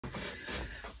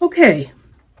Okay,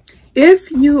 if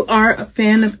you are a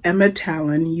fan of Emma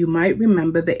Tallon, you might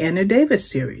remember the Anna Davis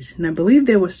series. And I believe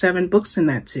there were 7 books in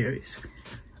that series.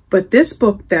 But this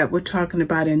book that we're talking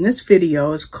about in this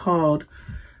video is called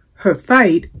Her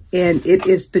Fight, and it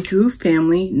is the Drew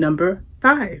Family number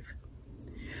 5.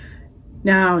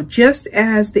 Now, just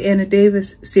as the Anna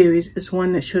Davis series is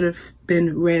one that should have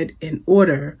been read in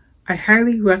order, I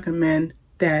highly recommend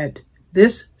that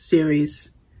this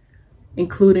series,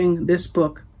 including this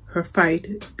book, Her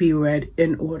Fight, be read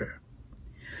in order.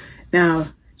 Now,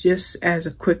 just as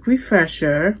a quick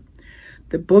refresher,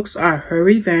 the books are Her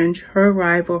Revenge, Her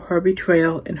Arrival, Her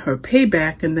Betrayal, and Her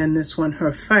Payback, and then this one,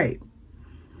 Her Fight.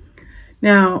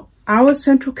 Now, our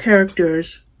central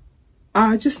characters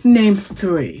are just named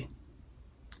 3.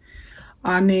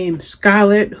 I'll name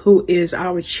Scarlett, who is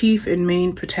our chief and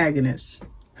main protagonist,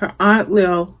 her Aunt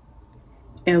Lil,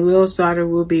 and Lil's daughter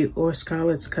Ruby, or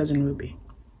Scarlett's cousin Ruby.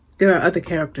 There are other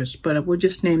characters, but we'll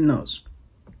just name those.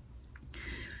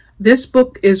 This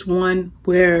book is one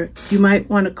where you might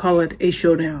want to call it a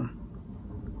showdown.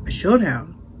 A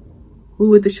showdown? Who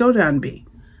would the showdown be?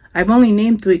 I've only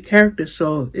named 3 characters,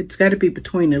 so it's got to be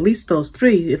between at least those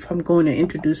 3 if I'm going to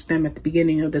introduce them at the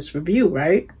beginning of this review,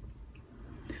 right?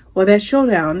 Well, that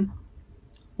showdown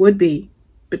would be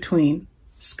between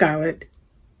Scarlett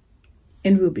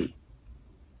and Ruby.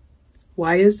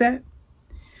 Why is that?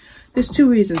 There's 2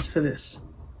 reasons for this.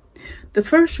 The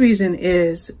first reason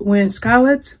is when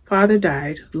Scarlett's father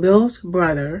died, Lil's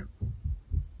brother,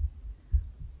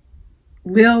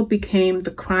 Lil became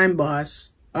the crime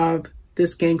boss of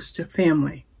this gangster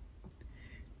family.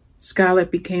 Scarlett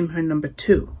became her number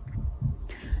 2.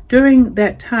 During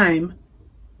that time,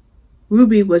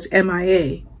 Ruby was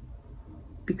MIA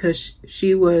because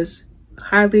she was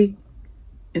highly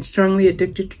and strongly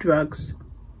addicted to drugs,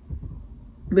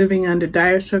 living under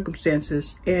dire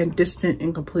circumstances, and distant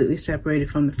and completely separated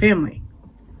from the family.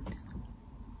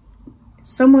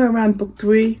 Somewhere around book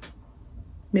 3,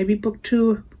 maybe book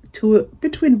 2,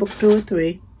 between book 2 or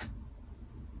 3,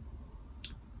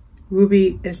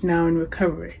 Ruby is now in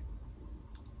recovery.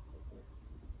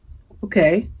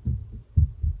 Okay,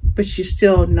 but she's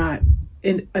still not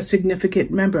a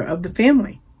significant member of the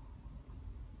family.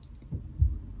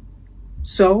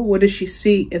 So what does she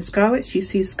see in Scarlett? She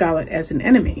sees Scarlett as an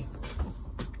enemy.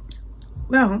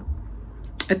 Well,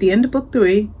 at the end of book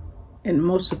 3 and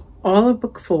most of all of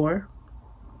book 4,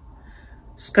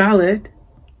 Scarlett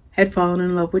had fallen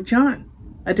in love with John,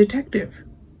 a detective.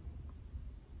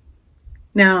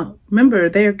 Now, remember,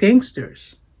 they are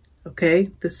gangsters. Okay,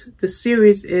 this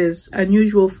series is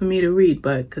unusual for me to read,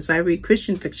 but because I read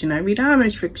Christian fiction, I read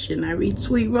Amish fiction, I read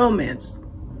sweet romance,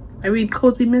 I read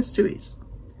cozy mysteries.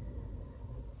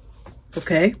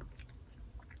 Okay,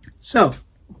 so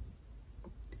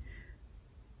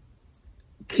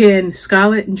can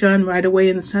Scarlett and John ride away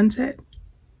in the sunset?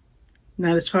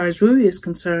 Not as far as Ruby is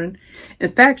concerned.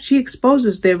 In fact, she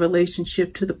exposes their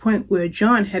relationship to the point where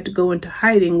John had to go into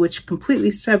hiding, which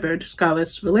completely severed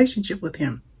Scarlett's relationship with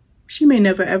him. She may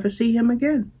never ever see him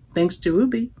again, thanks to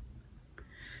Ruby,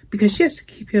 because she has to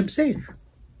keep him safe.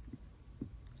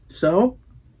 So,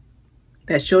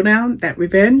 that showdown, that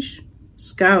revenge,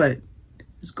 Scarlett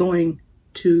is going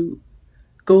to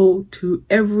go to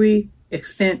every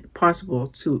extent possible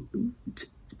to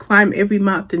climb every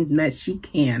mountain that she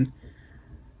can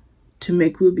to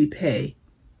make Ruby pay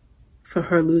for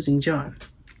her losing John.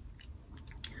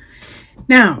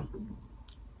 Now,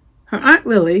 her Aunt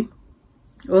Lily,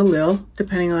 or Lil,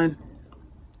 depending on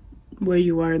where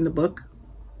you are in the book,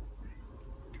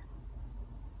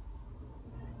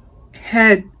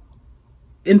 had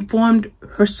informed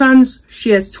her sons, she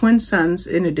has twin sons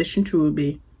in addition to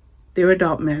Ruby. They're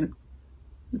adult men,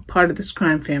 part of this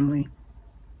crime family,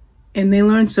 and they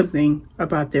learned something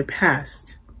about their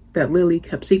past that Lily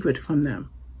kept secret from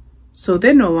them. So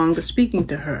they're no longer speaking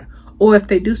to her, or if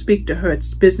they do speak to her,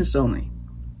 it's business only.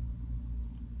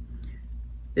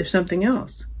 There's something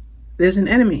else. There's an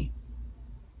enemy.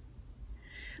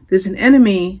 There's an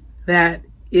enemy that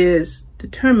is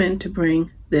determined to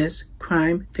bring this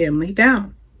crime family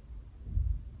down.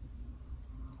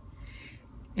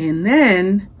 And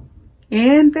then,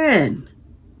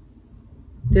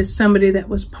 there's somebody that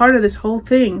was part of this whole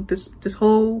thing, this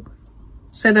whole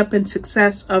setup and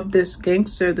success of this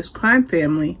gangster, this crime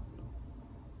family.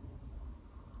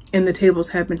 And the tables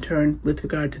have been turned with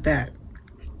regard to that.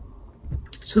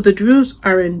 So the Drews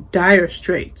are in dire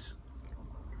straits.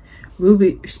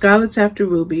 Scarlett's after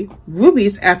Ruby.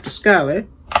 Ruby's after Scarlett.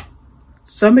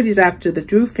 Somebody's after the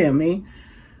Drew family.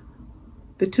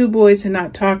 The 2 boys are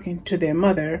not talking to their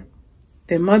mother.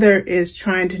 Their mother is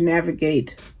trying to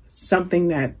navigate something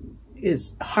that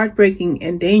is heartbreaking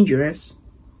and dangerous.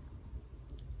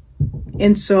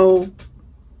 And so,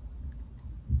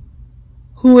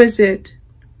 who is it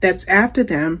that's after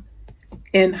them?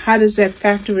 And how does that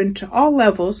factor into all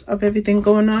levels of everything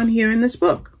going on here in this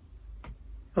book?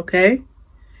 Okay?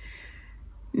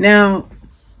 Now,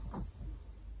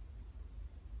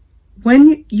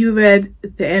 when you read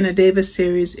the Anna Davis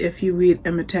series, if you read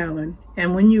Emma Tallon,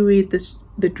 and when you read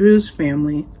the Drews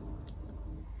family,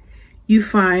 you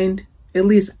find, at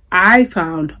least I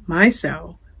found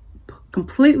myself,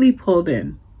 completely pulled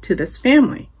in to this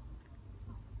family.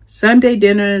 Sunday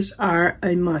dinners are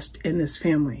a must in this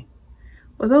family.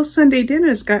 Well, those Sunday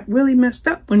dinners got really messed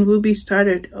up when Ruby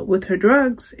started with her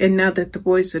drugs, and now that the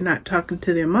boys are not talking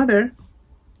to their mother,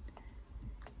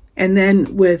 and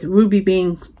then with Ruby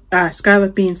being,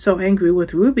 Scarlett being so angry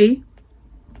with Ruby,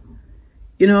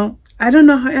 you know, I don't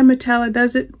know how Emma Tallon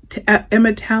does it.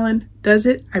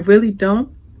 I really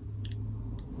don't.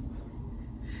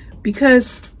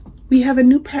 Because we have a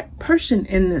new person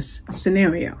in this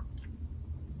scenario.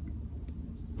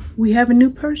 We have a new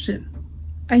person.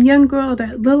 A young girl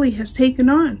that Lily has taken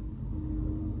on.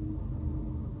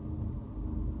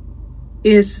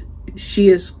 Is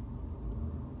she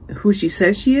who she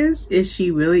says she is? Is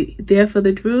she really there for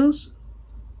the Drews?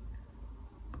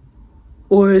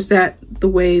 Or is that the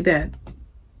way that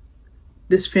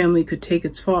this family could take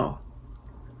its fall?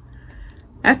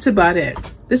 That's about it.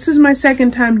 This is my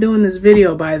second time doing this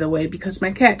video, by the way, because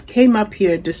my cat came up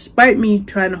here despite me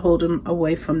trying to hold him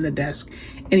away from the desk,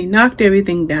 and he knocked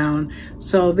everything down.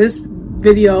 So this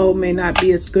video may not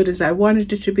be as good as I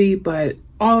wanted it to be, but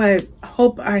all I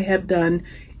hope I have done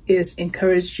is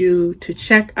encourage you to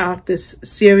check out this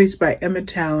series by Emma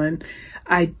Tallon.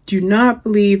 I do not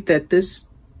believe that this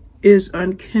is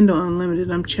on Kindle Unlimited.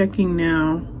 I'm checking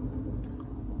now.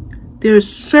 There's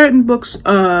certain books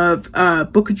of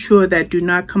Bookouture that do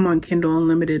not come on Kindle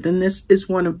Unlimited, and this is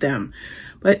one of them.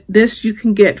 But this you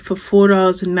can get for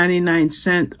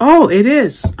 $4.99. Oh, it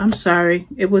is. I'm sorry.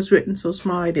 It was written so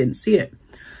small I didn't see it.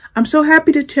 I'm so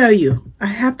happy to tell you. I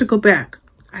have to go back.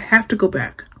 I have to go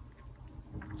back.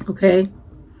 Okay?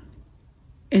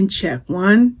 And check.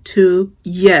 1, 2.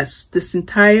 Yes, this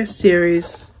entire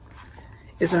series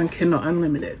is on Kindle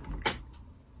Unlimited.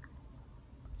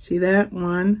 See that?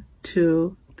 1,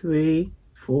 2, 3,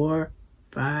 4,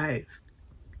 5.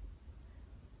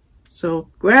 So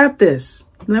grab this.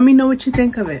 Let me know what you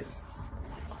think of it.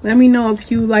 Let me know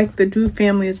if you like the Drew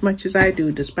family as much as I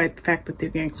do, despite the fact that they're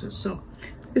gangsters. So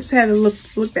just had to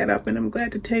look that up, and I'm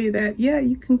glad to tell you that, yeah,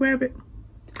 you can grab it.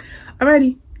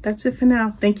 Alrighty, that's it for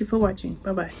now. Thank you for watching.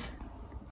 Bye-bye.